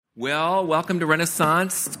Well, welcome to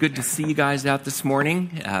Renaissance. It's good to see you guys out this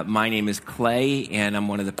morning. My name is Clay, and I'm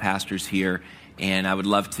one of the pastors here. And I would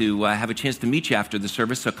love to have a chance to meet you after the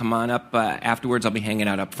service, so come on up afterwards. I'll be hanging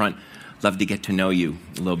out up front. Love to get to know you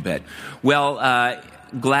a little bit. Well,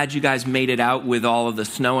 glad you guys made it out with all of the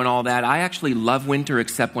snow and all that. I actually love winter,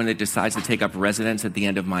 except when it decides to take up residence at the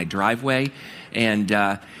end of my driveway. And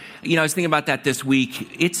I was thinking about that this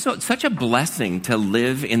week. It's such a blessing to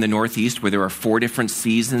live in the Northeast where there are 4 different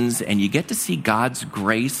seasons and you get to see God's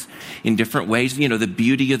grace in different ways. You know, the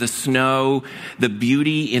beauty of the snow, the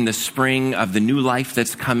beauty in the spring of the new life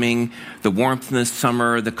that's coming, the warmth in the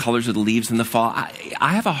summer, the colors of the leaves in the fall.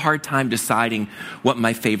 I have a hard time deciding what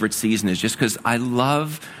my favorite season is just because I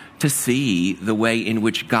love to see the way in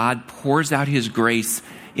which God pours out his grace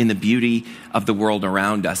in the beauty of the world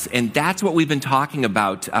around us. And that's what we've been talking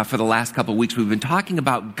about for the last couple of weeks. We've been talking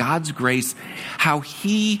about God's grace, how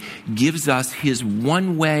he gives us his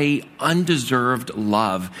one-way, undeserved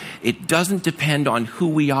love. It doesn't depend on who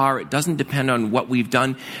we are. It doesn't depend on what we've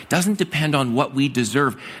done. It doesn't depend on what we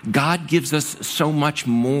deserve. God gives us so much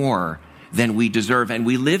more than we deserve. And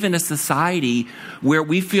we live in a society where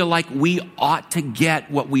we feel like we ought to get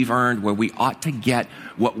what we've earned, where we ought to get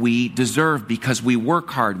what we deserve because we work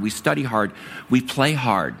hard, we study hard, we play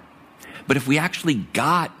hard. But if we actually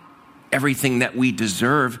got everything that we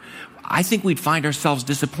deserve, I think we'd find ourselves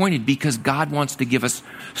disappointed because God wants to give us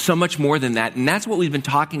so much more than that. And that's what we've been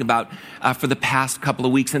talking about for the past couple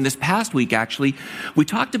of weeks. And this past week, actually, we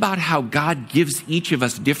talked about how God gives each of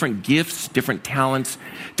us different gifts, different talents,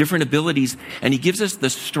 different abilities. And he gives us the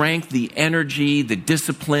strength, the energy, the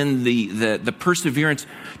discipline, the perseverance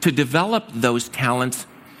to develop those talents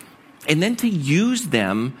and then to use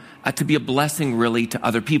them to be a blessing really to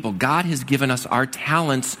other people. God has given us our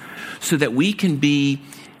talents so that we can be,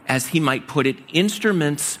 as he might put it,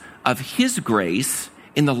 instruments of his grace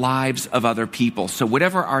in the lives of other people. So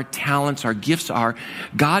whatever our talents, our gifts are,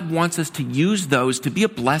 God wants us to use those to be a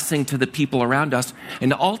blessing to the people around us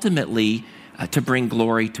and ultimately to bring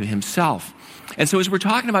glory to himself. And so as we're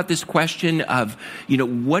talking about this question of,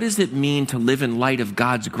 what does it mean to live in light of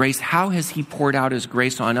God's grace? How has he poured out his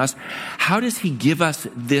grace on us? How does he give us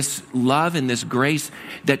this love and this grace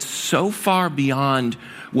that's so far beyond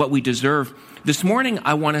what we deserve? This morning,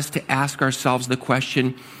 I want us to ask ourselves the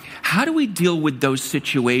question, how do we deal with those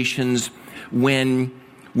situations when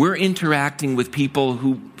we're interacting with people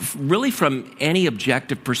who really from any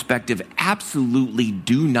objective perspective absolutely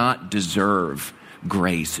do not deserve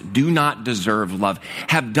grace, do not deserve love,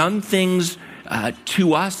 have done things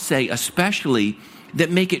to us, say especially,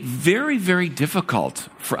 that make it very, very difficult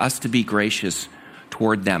for us to be gracious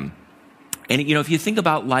toward them? And, if you think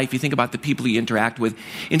about life, you think about the people you interact with,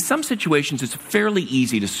 in some situations, it's fairly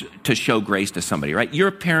easy to show grace to somebody, right? You're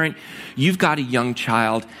a parent, you've got a young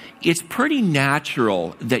child. It's pretty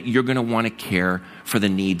natural that you're going to want to care for the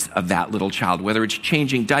needs of that little child, whether it's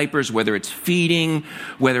changing diapers, whether it's feeding,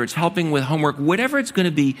 whether it's helping with homework, whatever it's going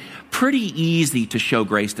to be, pretty easy to show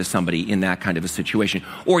grace to somebody in that kind of a situation.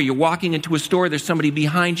 Or you're walking into a store, there's somebody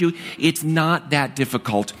behind you. It's not that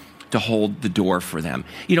difficult to hold the door for them.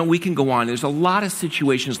 We can go on. There's a lot of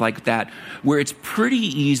situations like that where it's pretty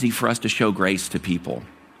easy for us to show grace to people.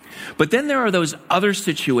 But then there are those other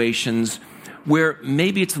situations where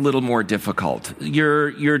maybe it's a little more difficult.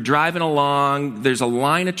 You're driving along, there's a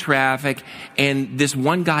line of traffic, and this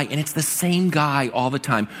one guy, and it's the same guy all the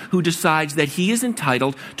time, who decides that he is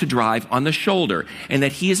entitled to drive on the shoulder, and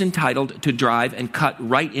that he is entitled to drive and cut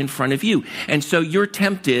right in front of you. And so you're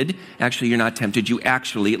tempted, actually you're not tempted, you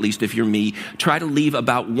actually, at least if you're me, try to leave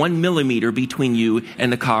about 1 millimeter between you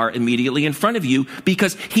and the car immediately in front of you,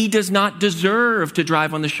 because he does not deserve to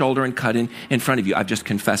drive on the shoulder and cut in front of you. I've just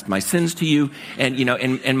confessed my sins to you,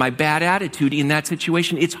 and my bad attitude in that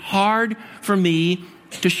situation. It's hard for me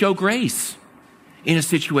to show grace in a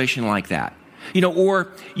situation like that.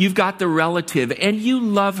 Or you've got the relative and you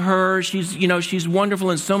love her. She's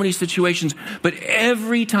wonderful in so many situations, but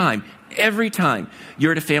every time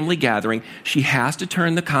you're at a family gathering, she has to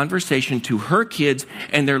turn the conversation to her kids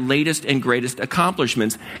and their latest and greatest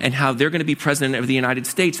accomplishments and how they're going to be president of the United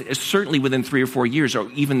States, certainly within 3 or 4 years,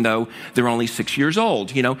 or even though they're only 6 years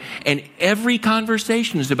old, And every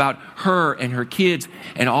conversation is about her and her kids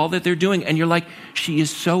and all that they're doing. And you're like, she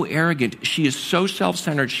is so arrogant. She is so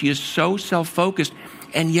self-centered. She is so self-focused.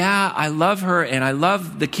 And yeah, I love her and I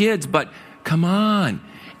love the kids, but come on.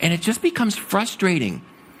 And it just becomes frustrating.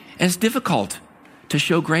 And it's difficult to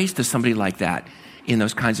show grace to somebody like that in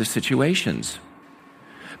those kinds of situations.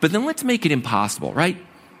 But then let's make it impossible, right?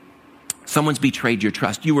 Someone's betrayed your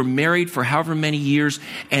trust. You were married for however many years,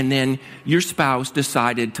 and then your spouse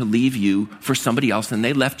decided to leave you for somebody else, and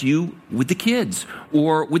they left you with the kids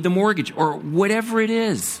or with the mortgage or whatever it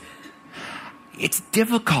is. It's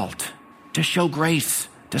difficult to show grace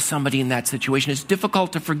to somebody in that situation. It's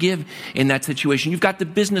difficult to forgive in that situation. You've got the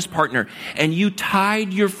business partner, and you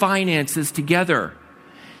tied your finances together,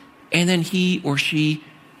 and then he or she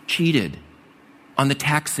cheated on the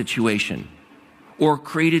tax situation or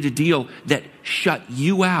created a deal that shut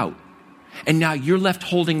you out. And now you're left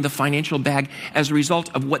holding the financial bag as a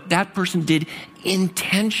result of what that person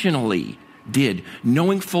intentionally did,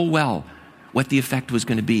 knowing full well what the effect was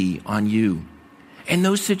going to be on you. And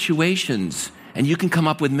those situations, and you can come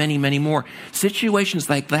up with many, many more, situations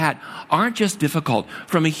like that aren't just difficult.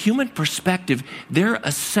 From a human perspective, they're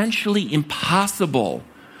essentially impossible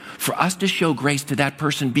for us to show grace to that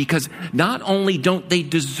person, because not only don't they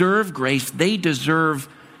deserve grace, they deserve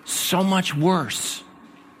so much worse.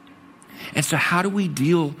 And so how do we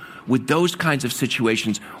deal with those kinds of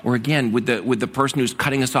situations, or again, with the person who's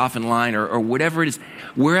cutting us off in line, or whatever it is,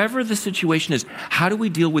 wherever the situation is, how do we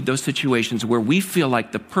deal with those situations where we feel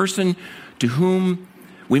like the person to whom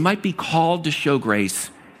we might be called to show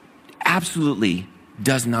grace absolutely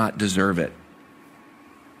does not deserve it?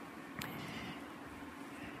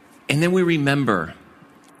 And then we remember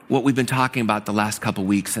what we've been talking about the last couple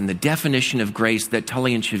weeks and the definition of grace that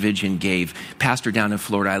Tully and Shavidjian gave, pastor down in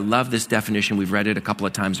Florida. I love this definition. We've read it a couple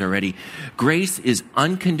of times already. Grace is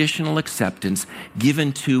unconditional acceptance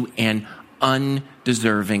given to an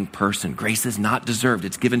undeserving person. Grace is not deserved.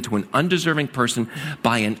 It's given to an undeserving person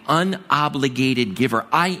by an unobligated giver.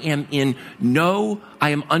 I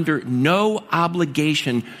am under no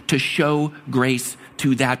obligation to show grace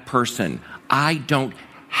to that person. I don't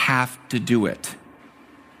have to do it.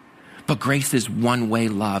 But grace is one-way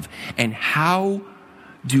love. And how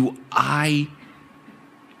do I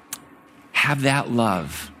have that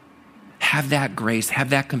love, have that grace,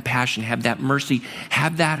 have that compassion, have that mercy,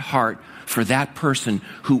 have that heart for that person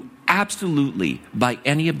who absolutely, by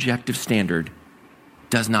any objective standard,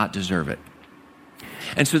 does not deserve it?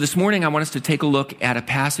 And so this morning I want us to take a look at a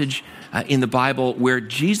passage in the Bible where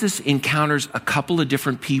Jesus encounters a couple of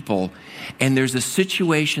different people, and there's a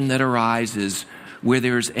situation that arises where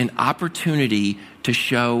there's an opportunity to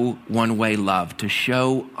show one-way love, to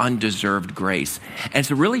show undeserved grace. And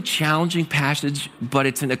it's a really challenging passage, but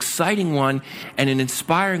it's an exciting one and an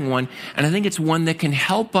inspiring one, and I think it's one that can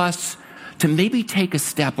help us to maybe take a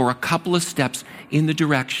step or a couple of steps in the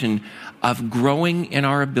direction of growing in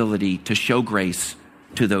our ability to show grace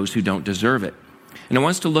to those who don't deserve it. And I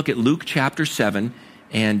want us to look at Luke chapter 7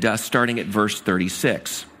 and starting at verse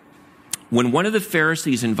 36. When one of the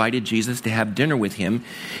Pharisees invited Jesus to have dinner with him,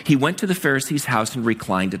 he went to the Pharisee's house and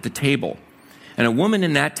reclined at the table. And a woman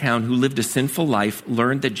in that town who lived a sinful life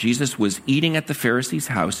learned that Jesus was eating at the Pharisee's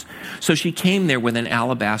house, so she came there with an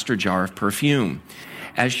alabaster jar of perfume.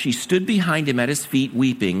 As she stood behind him at his feet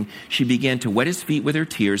weeping, she began to wet his feet with her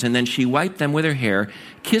tears, and then she wiped them with her hair,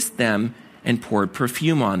 kissed them, and poured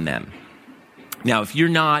perfume on them. Now, if you're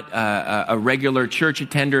not a regular church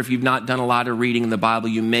attender, if you've not done a lot of reading in the Bible,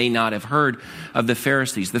 you may not have heard of the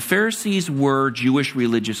Pharisees. The Pharisees were Jewish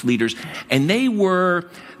religious leaders, and they were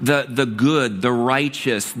the good, the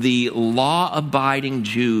righteous, the law-abiding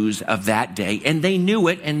Jews of that day, and they knew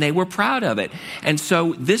it, and they were proud of it. And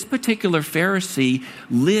so this particular Pharisee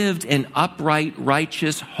lived an upright,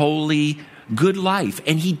 righteous, holy, good life,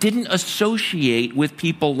 and he didn't associate with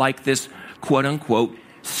people like this, quote-unquote,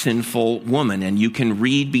 sinful woman. And you can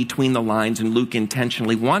read between the lines, and Luke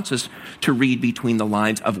intentionally wants us to read between the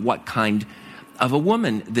lines of what kind of a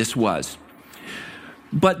woman this was.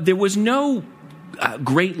 But there was no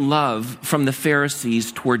great love from the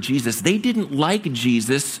Pharisees toward Jesus. They didn't like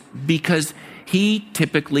Jesus because he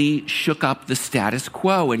typically shook up the status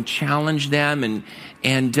quo and challenged them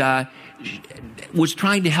and was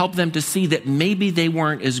trying to help them to see that maybe they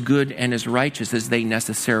weren't as good and as righteous as they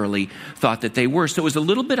necessarily thought that they were. So it was a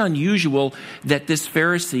little bit unusual that this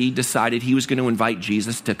Pharisee decided he was going to invite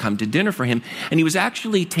Jesus to come to dinner for him. And he was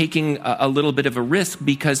actually taking a little bit of a risk,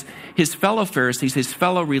 because his fellow Pharisees, his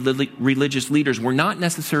fellow religious leaders, were not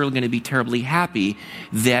necessarily going to be terribly happy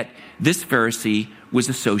that this Pharisee was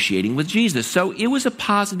associating with Jesus. So it was a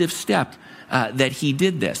positive step that he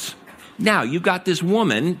did this. Now, you've got this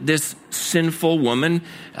woman, this sinful woman,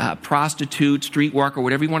 prostitute, streetwalker,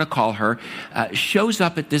 whatever you want to call her, shows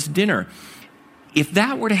up at this dinner. If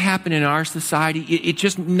that were to happen in our society, it's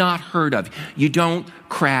just not heard of. You don't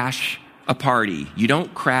crash a party. You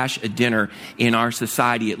don't crash a dinner in our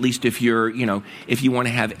society, at least if if you want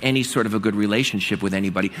to have any sort of a good relationship with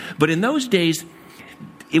anybody. But in those days,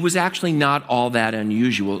 it was actually not all that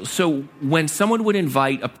unusual. So when someone would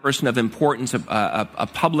invite a person of importance, a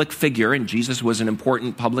public figure, and Jesus was an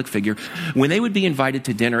important public figure, when they would be invited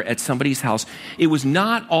to dinner at somebody's house, it was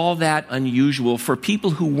not all that unusual for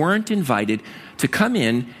people who weren't invited to come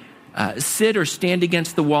in, sit or stand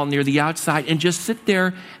against the wall near the outside and just sit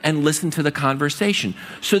there and listen to the conversation.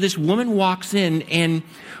 So this woman walks in, and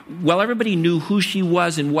while everybody knew who she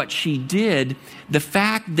was and what she did, the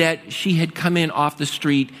fact that she had come in off the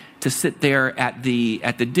street to sit there at the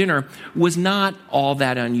dinner was not all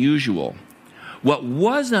that unusual. What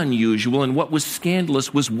was unusual and what was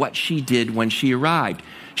scandalous was what she did when she arrived.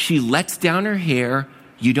 She lets down her hair.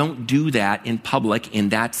 You don't do that in public in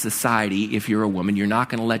that society. If you're a woman, you're not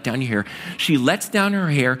going to let down your hair. She lets down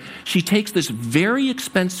her hair. She takes this very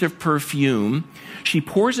expensive perfume. She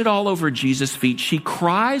pours it all over Jesus' feet. She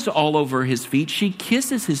cries all over his feet. She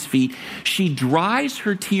kisses his feet. She dries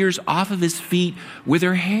her tears off of his feet with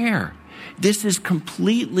her hair. This is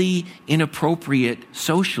completely inappropriate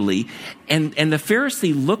socially. And the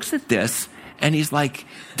Pharisee looks at this and he's like,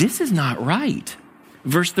 this is not right.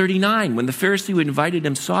 Verse 39, when the Pharisee who invited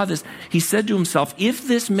him saw this, he said to himself, if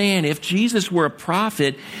this man, if Jesus were a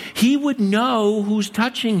prophet, he would know who's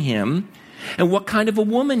touching him and what kind of a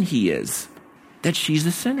woman he is, that she's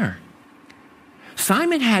a sinner.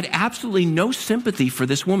 Simon had absolutely no sympathy for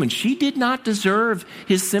this woman. She did not deserve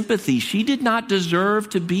his sympathy. She did not deserve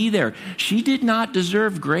to be there. She did not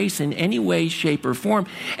deserve grace in any way, shape, or form.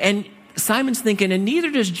 And Simon's thinking, and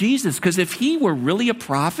neither does Jesus, because if he were really a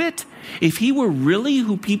prophet, if he were really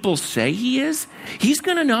who people say he is, he's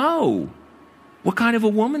going to know what kind of a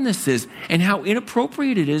woman this is and how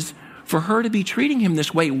inappropriate it is for her to be treating him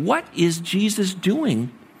this way. What is Jesus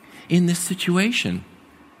doing in this situation?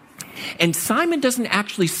 And Simon doesn't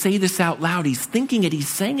actually say this out loud. He's thinking it. He's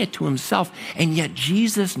saying it to himself. And yet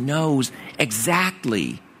Jesus knows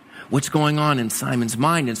exactly what's going on in Simon's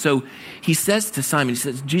mind. And so he says to Simon,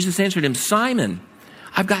 Jesus answered him, Simon,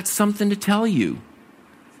 I've got something to tell you.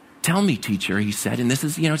 Tell me, teacher, he said. And this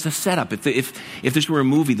is, it's a setup. If this were a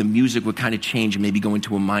movie, the music would kind of change and maybe go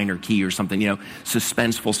into a minor key or something,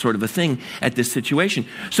 suspenseful sort of a thing at this situation.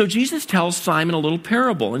 So Jesus tells Simon a little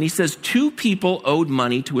parable, and he says, 2 people owed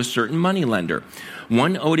money to a certain moneylender.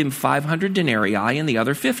 One owed him 500 denarii and the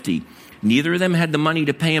other 50. Neither of them had the money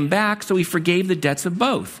to pay him back, so he forgave the debts of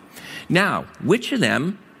both. Now, which of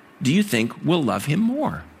them do you think will love him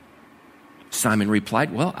more? Simon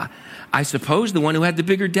replied, well, I suppose the one who had the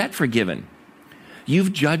bigger debt forgiven.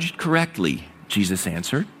 You've judged correctly, Jesus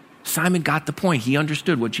answered. Simon got the point. He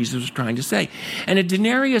understood what Jesus was trying to say. And a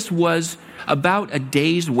denarius was about a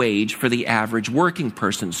day's wage for the average working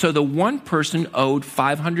person. So the one person owed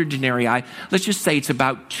 500 denarii. Let's just say it's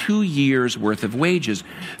about 2 years worth of wages.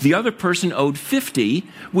 The other person owed 50,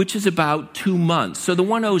 which is about 2 months. So the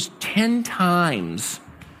one owes 10 times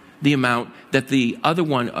the amount that the other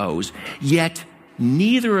one owes, yet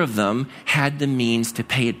neither of them had the means to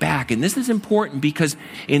pay it back. And this is important because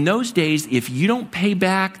in those days, if you don't pay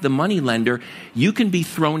back the money lender, you can be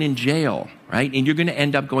thrown in jail, right? And you're going to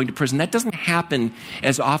end up going to prison. That doesn't happen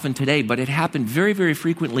as often today, but it happened very, very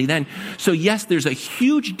frequently then. So yes, there's a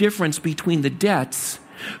huge difference between the debts,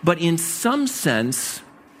 but in some sense,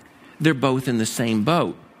 they're both in the same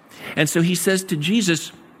boat. And so he says to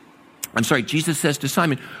Jesus says to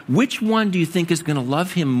Simon, which one do you think is going to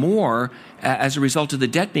love him more as a result of the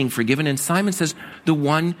debt being forgiven? And Simon says, the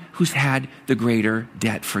one who's had the greater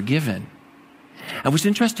debt forgiven. And what's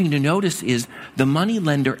interesting to notice is the money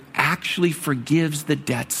lender actually forgives the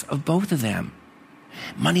debts of both of them.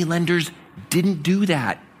 Money lenders didn't do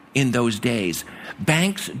that in those days.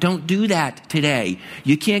 Banks don't do that today.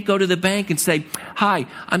 You can't go to the bank and say, hi,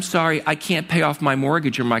 I'm sorry, I can't pay off my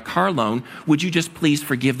mortgage or my car loan. Would you just please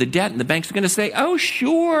forgive the debt? And the bank's going to say, oh,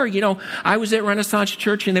 sure. I was at Renaissance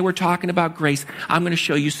Church and they were talking about grace. I'm going to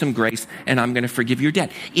show you some grace and I'm going to forgive your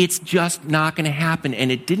debt. It's just not going to happen.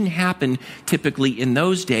 And it didn't happen typically in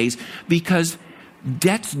those days because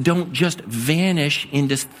debts don't just vanish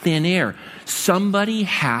into thin air. Somebody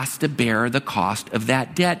has to bear the cost of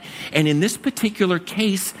that debt. And in this particular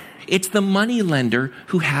case, it's the money lender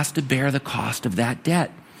who has to bear the cost of that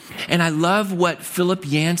debt. And I love what Philip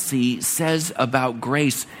Yancey says about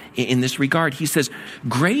grace in this regard. He says,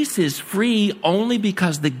 grace is free only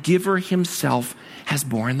because the giver himself has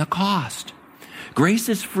borne the cost. Grace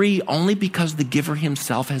is free only because the giver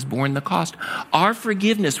himself has borne the cost. Our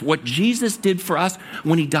forgiveness, what Jesus did for us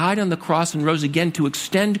when he died on the cross and rose again to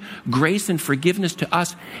extend grace and forgiveness to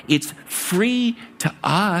us, it's free to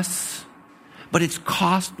us, but it's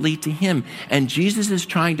costly to him. And Jesus is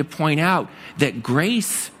trying to point out that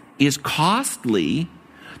grace is costly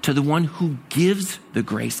to the one who gives the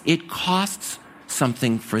grace. It costs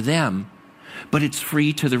something for them, but it's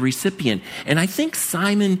free to the recipient. And I think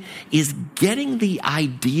Simon is getting the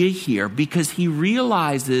idea here because he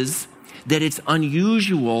realizes that it's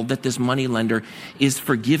unusual that this moneylender is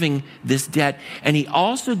forgiving this debt. And he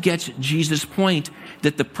also gets Jesus' point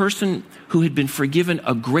that the person who had been forgiven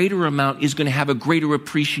a greater amount is going to have a greater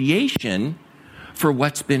appreciation for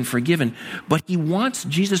what's been forgiven. But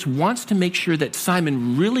Jesus wants to make sure that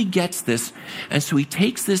Simon really gets this. And so he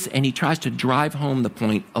takes this and he tries to drive home the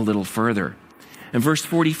point a little further. In verse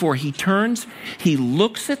 44, he turns, he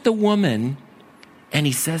looks at the woman, and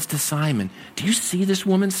he says to Simon, "Do you see this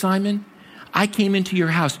woman, Simon? I came into your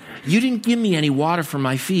house. You didn't give me any water for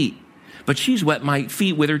my feet, but she's wet my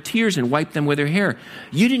feet with her tears and wiped them with her hair.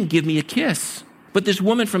 You didn't give me a kiss, but this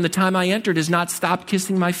woman from the time I entered has not stopped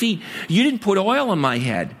kissing my feet. You didn't put oil on my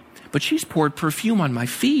head, but she's poured perfume on my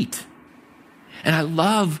feet." And I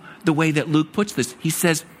love the way that Luke puts this. He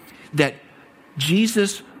says that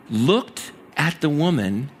Jesus looked at the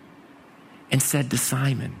woman and said to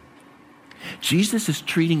Simon. Jesus is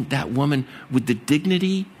treating that woman with the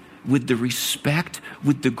dignity, with the respect,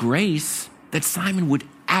 with the grace that Simon would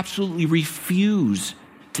absolutely refuse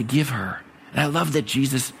to give her. And I love that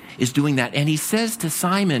Jesus is doing that. And he says to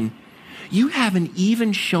Simon, "You haven't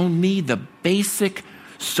even shown me the basic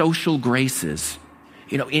social graces."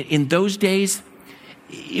 You know, in those days,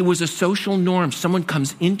 it was a social norm. Someone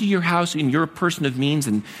comes into your house and you're a person of means,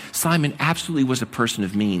 and Simon absolutely was a person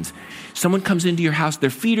of means. Someone comes into your house, their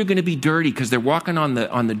feet are going to be dirty because they're walking on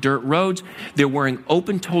the dirt roads. They're wearing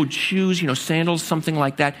open-toed shoes, sandals, something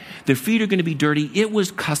like that. Their feet are going to be dirty. It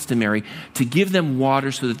was customary to give them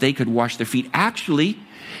water so that they could wash their feet. Actually,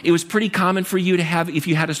 it was pretty common for you to have, if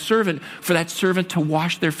you had a servant, for that servant to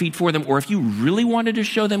wash their feet for them. Or if you really wanted to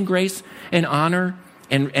show them grace and honor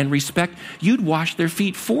and respect, you'd wash their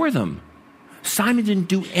feet for them. Simon didn't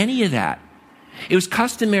do any of that. It was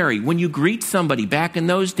customary when you greet somebody back in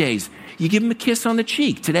those days, you give them a kiss on the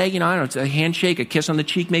cheek. Today, I don't know, it's a handshake, a kiss on the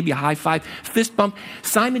cheek, maybe a high five, fist bump.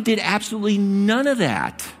 Simon did absolutely none of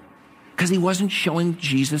that because he wasn't showing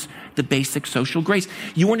Jesus the basic social grace.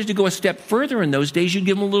 You wanted to go a step further in those days, you'd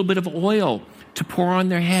give them a little bit of oil to pour on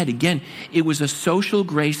their head. Again, it was a social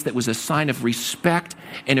grace that was a sign of respect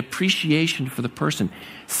and appreciation for the person.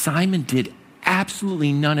 Simon did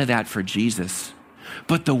absolutely none of that for Jesus.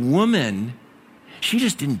 But the woman, she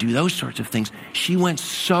just didn't do those sorts of things. She went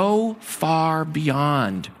so far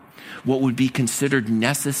beyond what would be considered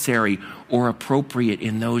necessary or appropriate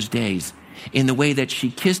in those days. In the way that she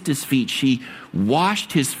kissed his feet, she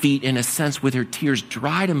washed his feet in a sense with her tears,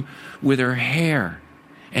 dried them with her hair.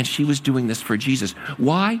 And she was doing this for Jesus.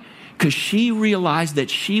 Why? Because she realized that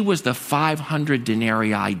she was the 500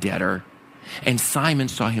 denarii debtor. And Simon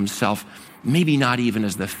saw himself maybe not even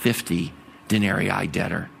as the 50 denarii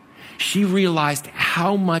debtor. She realized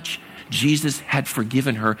how much Jesus had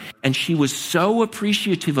forgiven her. And she was so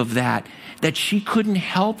appreciative of that she couldn't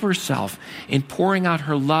help herself in pouring out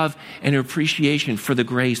her love and her appreciation for the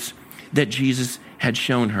grace that Jesus had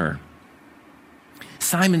shown her.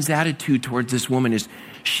 Simon's attitude towards this woman is,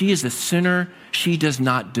 she is a sinner. She does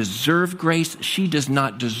not deserve grace. She does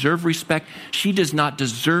not deserve respect. She does not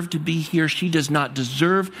deserve to be here. She does not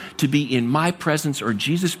deserve to be in my presence or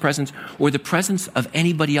Jesus' presence or the presence of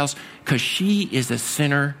anybody else because she is a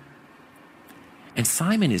sinner. And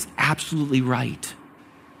Simon is absolutely right.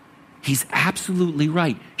 He's absolutely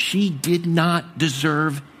right. She did not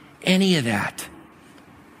deserve any of that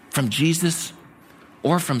from Jesus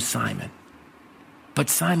or from Simon. But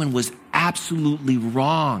Simon was absolutely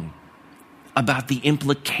wrong about the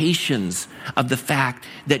implications of the fact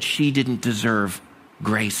that she didn't deserve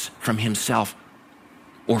grace from himself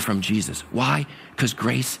or from Jesus. Why? Because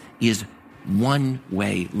grace is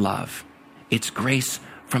one-way love. It's grace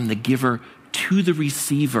from the giver to the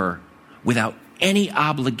receiver without any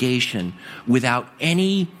obligation, without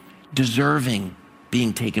any deserving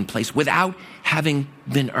being taken place, without having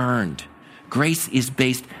been earned. Grace is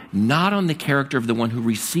based not on the character of the one who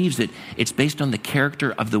receives it. It's based on the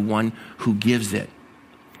character of the one who gives it.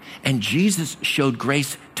 And Jesus showed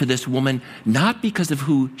grace to this woman not because of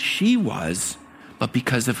who she was, but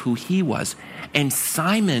because of who he was. And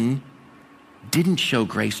Simon didn't show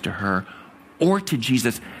grace to her or to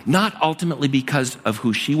Jesus, not ultimately because of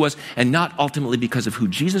who she was and not ultimately because of who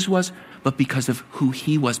Jesus was, but because of who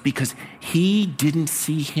he was, because he didn't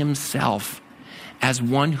see himself as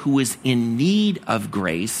one who is in need of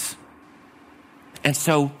grace. And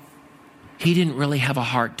so he didn't really have a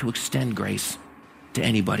heart to extend grace to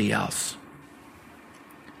anybody else.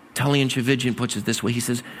 Tullian Tchividjian puts it this way. He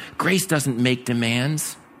says, grace doesn't make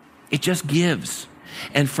demands. It just gives.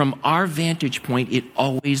 And from our vantage point, it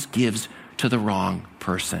always gives to the wrong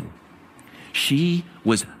person. She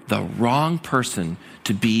was the wrong person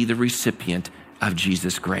to be the recipient of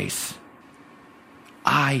Jesus' grace.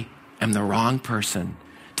 I am the wrong person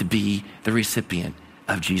to be the recipient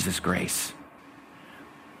of Jesus' grace.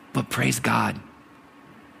 But praise God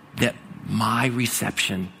that my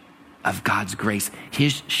reception of God's grace,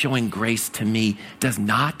 his showing grace to me, does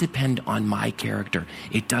not depend on my character.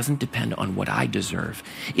 It doesn't depend on what I deserve.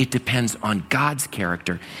 It depends on God's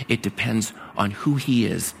character. It depends on who he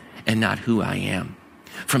is and not who I am.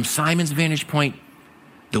 From Simon's vantage point,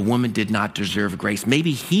 the woman did not deserve grace.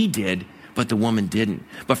 Maybe he did, but the woman didn't.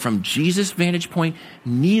 But from Jesus' vantage point,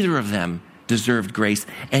 neither of them deserved grace,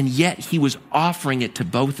 and yet he was offering it to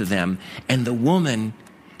both of them, and the woman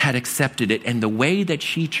had accepted it. And the way that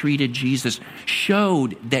she treated Jesus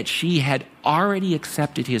showed that she had already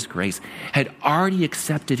accepted his grace, had already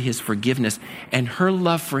accepted his forgiveness, and her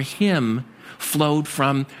love for him flowed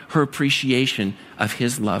from her appreciation of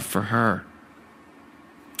his love for her.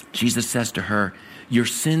 Jesus says to her, "Your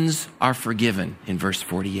sins are forgiven," in verse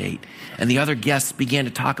 48. And the other guests began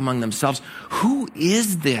to talk among themselves, "Who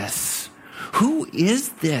is this? Who is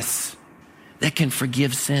this that can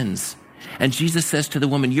forgive sins?" And Jesus says to the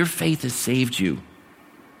woman, "Your faith has saved you.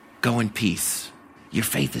 Go in peace." Your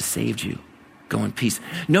faith has saved you. Go in peace.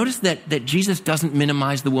 Notice that Jesus doesn't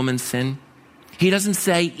minimize the woman's sin. He doesn't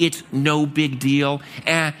say it's no big deal.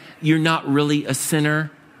 You're not really a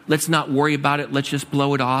sinner. Let's not worry about it. Let's just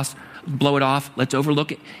blow it off. Let's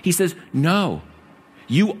overlook it. He says, no,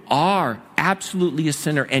 you are absolutely a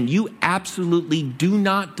sinner, and you absolutely do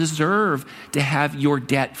not deserve to have your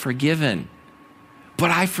debt forgiven. But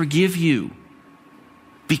I forgive you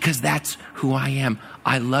because that's who I am.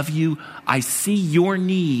 I love you. I see your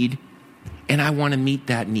need, and I want to meet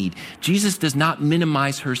that need. Jesus does not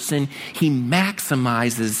minimize her sin. He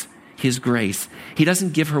maximizes his grace. He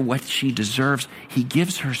doesn't give her what she deserves. He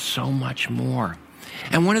gives her so much more.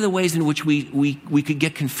 And one of the ways in which we could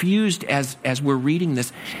get confused as we're reading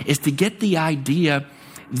this is to get the idea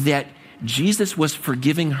that Jesus was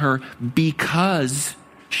forgiving her because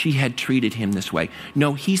she had treated him this way.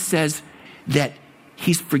 No, he says that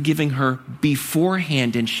he's forgiving her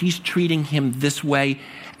beforehand, and she's treating him this way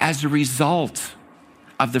as a result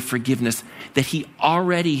of the forgiveness that he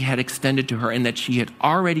already had extended to her and that she had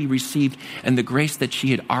already received, and the grace that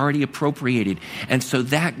she had already appropriated. And so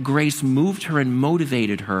that grace moved her and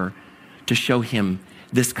motivated her to show him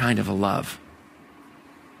this kind of a love.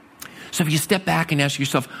 So if you step back and ask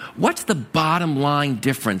yourself, what's the bottom line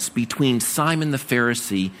difference between Simon the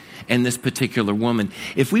Pharisee and this particular woman?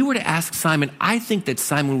 If we were to ask Simon, I think that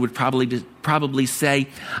Simon would probably say,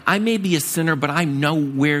 I may be a sinner, but I'm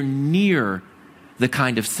nowhere near the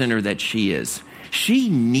kind of sinner that she is. She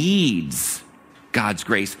needs God's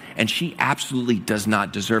grace, and she absolutely does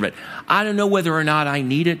not deserve it. I don't know whether or not I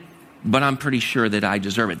need it, but I'm pretty sure that I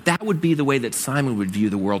deserve it. That would be the way that Simon would view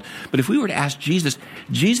the world. But if we were to ask Jesus,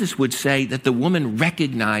 Jesus would say that the woman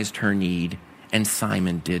recognized her need and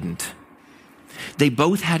Simon didn't. They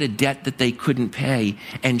both had a debt that they couldn't pay,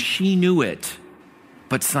 and she knew it,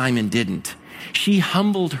 but Simon didn't. She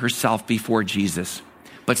humbled herself before Jesus,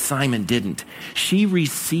 but Simon didn't. She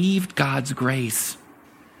received God's grace,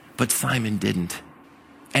 but Simon didn't.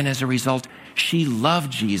 And as a result, she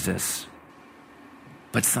loved Jesus,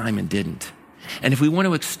 but Simon didn't. And if we want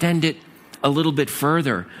to extend it a little bit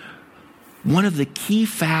further, one of the key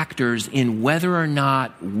factors in whether or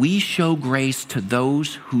not we show grace to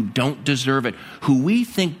those who don't deserve it, who we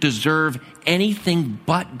think deserve anything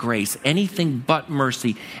but grace, anything but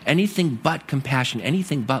mercy, anything but compassion,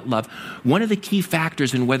 anything but love, one of the key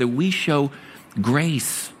factors in whether we show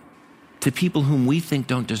grace to people whom we think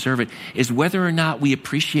don't deserve it is whether or not we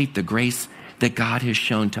appreciate the grace that God has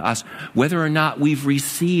shown to us, whether or not we've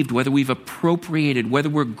received, whether we've appropriated, whether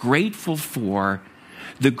we're grateful for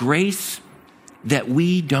the grace that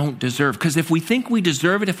we don't deserve. Because if we think we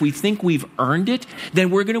deserve it, if we think we've earned it, then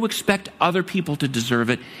we're going to expect other people to deserve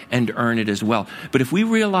it and earn it as well. But if we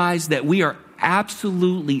realize that we are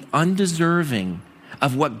absolutely undeserving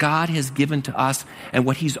of what God has given to us and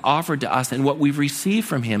what he's offered to us and what we've received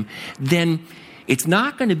from him, then it's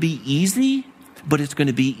not going to be easy, but it's going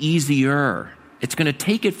to be easier. It's going to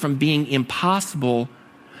take it from being impossible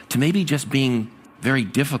to maybe just being very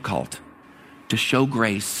difficult to show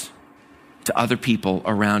grace to other people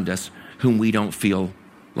around us whom we don't feel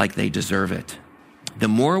like they deserve it. The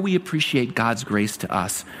more we appreciate God's grace to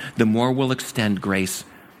us, the more we'll extend grace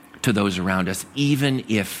to those around us, even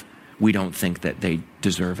if we don't think that they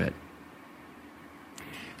deserve it.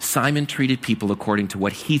 Simon treated people according to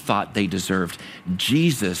what he thought they deserved.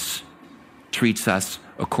 Jesus treats us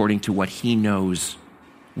according to what he knows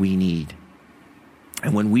we need.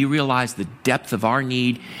 And when we realize the depth of our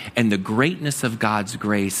need and the greatness of God's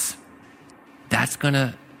grace, that's going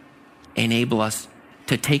to enable us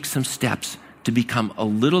to take some steps to become a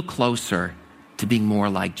little closer to being more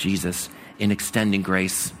like Jesus in extending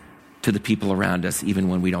grace to the people around us, even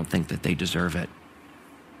when we don't think that they deserve it.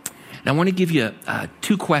 Now, I want to give you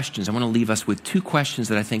two questions. I want to leave us with two questions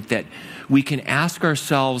that I think that we can ask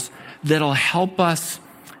ourselves that'll help us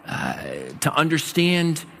to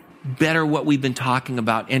understand better what we've been talking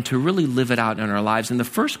about and to really live it out in our lives. And the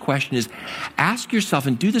first question is, ask yourself,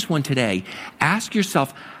 and do this one today, ask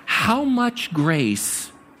yourself, how much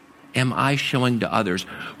grace am I showing to others?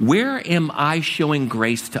 Where am I showing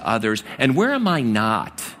grace to others? And where am I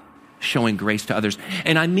not showing grace to others?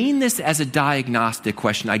 And I mean this as a diagnostic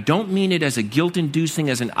question. I don't mean it as a guilt-inducing,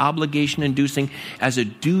 as an obligation-inducing, as a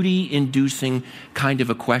duty-inducing kind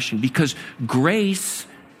of a question, because grace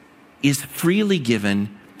is freely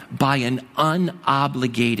given by an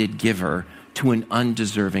unobligated giver to an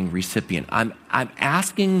undeserving recipient. I'm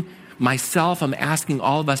asking myself, I'm asking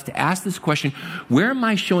all of us to ask this question, where am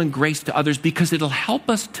I showing grace to others? Because it'll help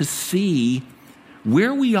us to see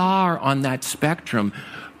where we are on that spectrum.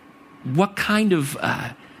 What kind of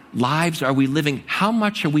lives are we living? How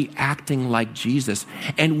much are we acting like Jesus?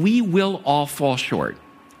 And we will all fall short.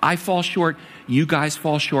 I fall short. You guys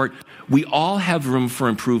fall short. We all have room for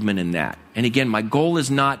improvement in that. And again, my goal is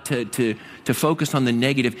not to focus on the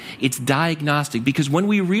negative. It's diagnostic, because when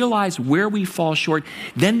we realize where we fall short,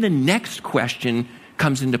 then the next question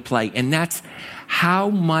comes into play. And that's, how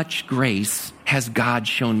much grace has God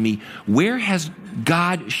shown me? Where has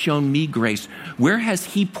God shown me grace? Where has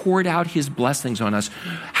he poured out his blessings on us?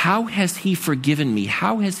 How has he forgiven me?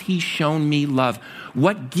 How has he shown me love?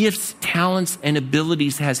 What gifts, talents, and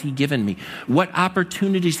abilities has he given me? What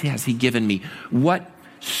opportunities has he given me? What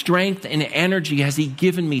strength and energy has he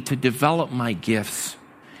given me to develop my gifts?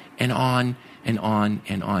 And on and on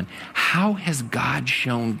and on. How has God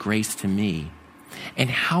shown grace to me? And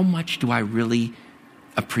how much do I really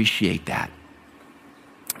appreciate that?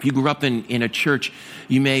 If you grew up in a church,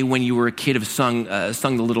 you may, when you were a kid, have sung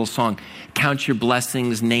the little song, count your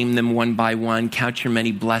blessings, name them one by one, count your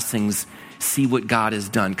many blessings, see what God has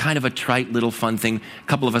done. Kind of a trite little fun thing. A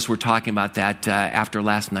couple of us were talking about that after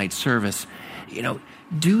last night's service. You know,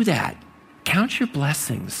 do that. Count your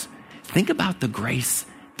blessings. Think about the grace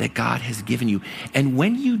that God has given you. And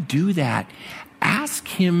when you do that, ask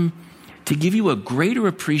him to give you a greater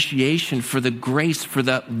appreciation for the grace, for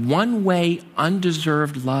the one-way,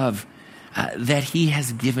 undeserved love that he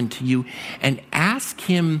has given to you. And ask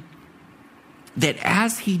him that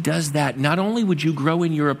as he does that, not only would you grow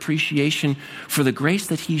in your appreciation for the grace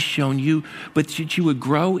that he's shown you, but that you would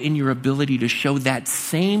grow in your ability to show that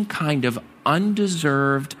same kind of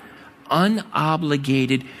undeserved,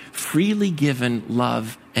 unobligated, freely given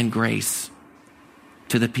love and grace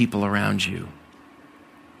to the people around you.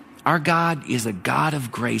 Our God is a God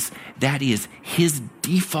of grace. That is his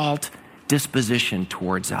default disposition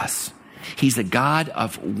towards us. He's a God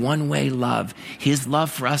of one-way love. His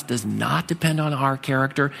love for us does not depend on our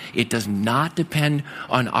character. It does not depend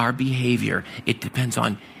on our behavior. It depends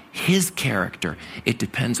on his character. It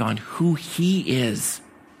depends on who he is.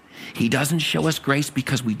 He doesn't show us grace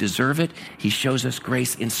because we deserve it. He shows us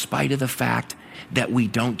grace in spite of the fact that we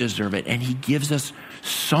don't deserve it. And he gives us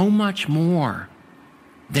so much more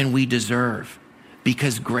than we deserve,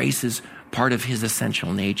 because grace is part of his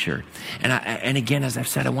essential nature. And again, as I've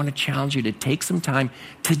said, I want to challenge you to take some time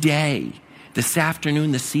today, this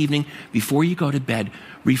afternoon, this evening, before you go to bed,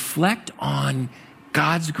 reflect on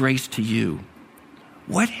God's grace to you.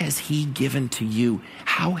 What has he given to you?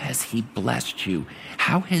 How has he blessed you?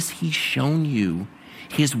 How has he shown you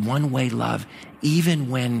his one-way love, even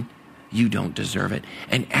when you don't deserve it?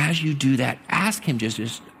 And as you do that, ask him to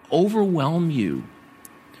just overwhelm you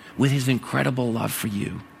with his incredible love for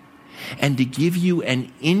you, and to give you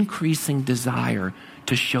an increasing desire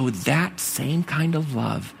to show that same kind of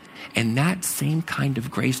love and that same kind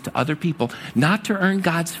of grace to other people, not to earn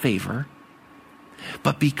God's favor,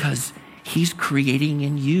 but because he's creating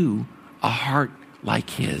in you a heart like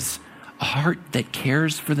his, a heart that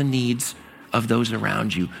cares for the needs of those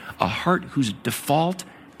around you, a heart whose default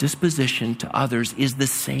disposition to others is the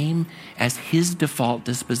same as his default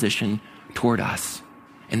disposition toward us.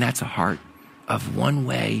 And that's a heart of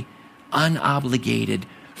one-way, unobligated,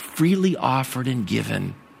 freely offered and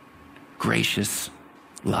given, gracious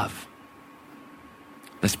love.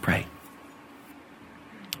 Let's pray.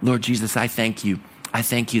 Lord Jesus, I thank you. I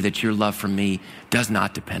thank you that your love for me does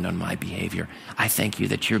not depend on my behavior. I thank you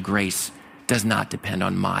that your grace does not depend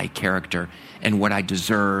on my character and what I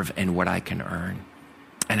deserve and what I can earn.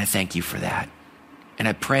 And I thank you for that. And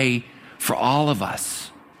I pray for all of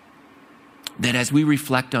us that as we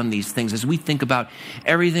reflect on these things, as we think about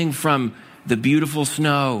everything from the beautiful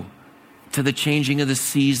snow to the changing of the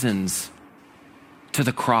seasons to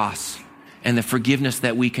the cross and the forgiveness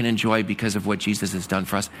that we can enjoy because of what Jesus has done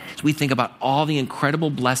for us, as we think about all the incredible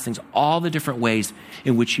blessings, all the different ways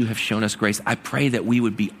in which you have shown us grace, I pray that we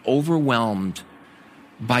would be overwhelmed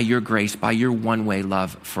by your grace, by your one-way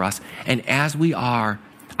love for us. And as we are,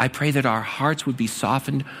 I pray that our hearts would be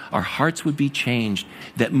softened, our hearts would be changed,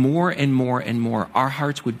 that more and more and more our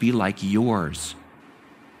hearts would be like yours,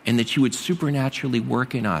 and that you would supernaturally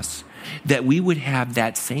work in us, that we would have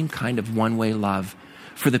that same kind of one-way love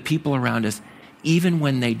for the people around us, even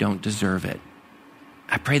when they don't deserve it.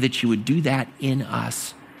 I pray that you would do that in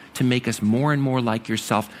us to make us more and more like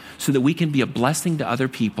yourself so that we can be a blessing to other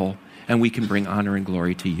people and we can bring honor and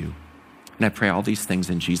glory to you. And I pray all these things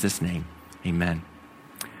in Jesus' name. Amen.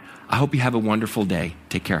 I hope you have a wonderful day.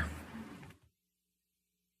 Take care.